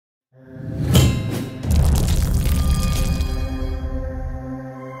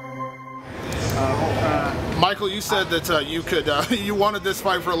Michael, you said that you wanted this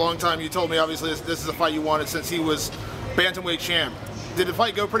fight for a long time. You told me obviously this is a fight you wanted since he was bantamweight champ. Did the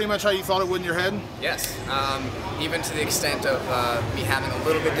fight go pretty much how you thought it would in your head? Yes, even to the extent of me having a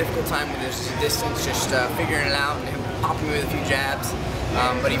little bit difficult time with his distance, just figuring it out and him popping me with a few jabs.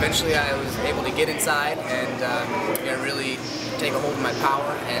 But eventually I was able to get inside and really take a hold of my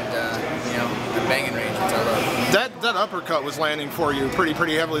power and the banging range, which I love. That uppercut was landing for you pretty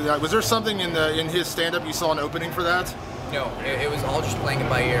heavily. Was there something in his stand-up you saw an opening for that? No, it was all just playing it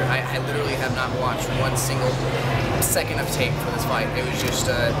by ear. I literally have not watched one single second of tape for this fight. It was just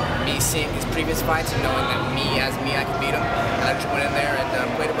me seeing his previous fights and knowing that I could beat him. And I just went in there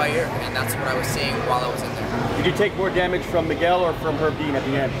and played it by ear, and that's what I was seeing while I was in there. Did you take more damage from Miguel or from Herb Dean at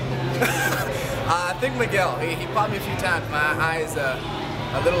the end? I think Miguel. He popped me a few times. My eyes a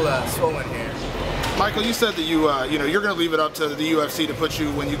little swollen here. Michael, you said that you're going to leave it up to the UFC to put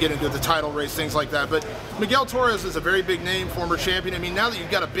you when you get into the title race, things like that. But Miguel Torres is a very big name, former champion. I mean, now that you've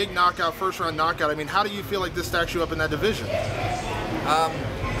got a big knockout, first-round knockout, I mean, how do you feel like this stacks you up in that division? I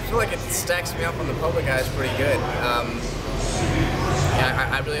feel like it stacks me up on the public eyes pretty good.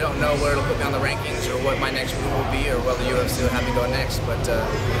 I really don't know where it'll put me on the rankings or what my next move will be or where the UFC will have me go next. But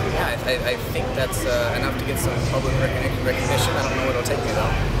I think that's enough to get some public recognition. I don't know what it'll take me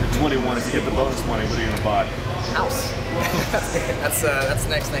though. You're 21. If you get the bonus money, what are you gonna buy? House. that's the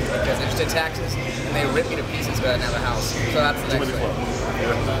next thing because I just did taxes and they ripped me to pieces because I didn't have a house. So that's the next thing.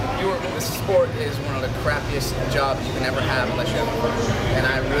 This sport is one of the crappiest jobs you can ever have unless you have a work. And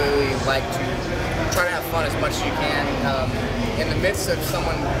I really like to try to have fun as much as you can. In the midst of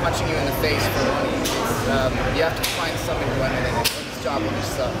someone punching you in the face for money, you have to find some enjoyment in this job when you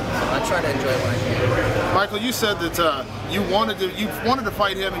suck. So I try to enjoy it when I can. Michael, you said that you wanted to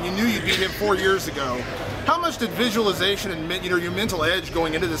fight him and you knew you beat him 4 years ago. How much did visualization and your mental edge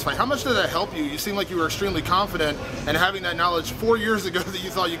going into this fight, how much did that help you? You seem like you were extremely confident, and having that knowledge 4 years ago that you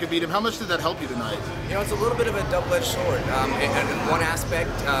thought you could beat him, how much did that help you tonight? It's a little bit of a double-edged sword. In one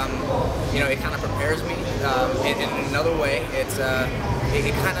aspect, it kind of prepares me. In another way, it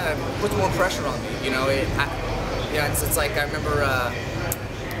kind of puts more pressure on me. It's like I remember. I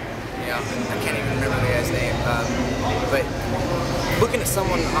can't even remember the guy's name, but looking at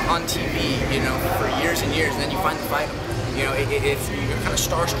someone on TV, for years and years, and then you finally fight him. You're kind of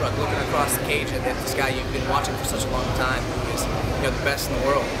starstruck looking across the cage at this guy you've been watching for such a long time, who is the best in the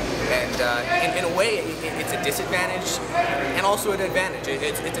world. And in a way, it's a disadvantage and also an advantage.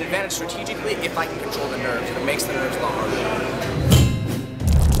 It's an advantage strategically if I can control the nerves, and it makes the nerves a lot harder.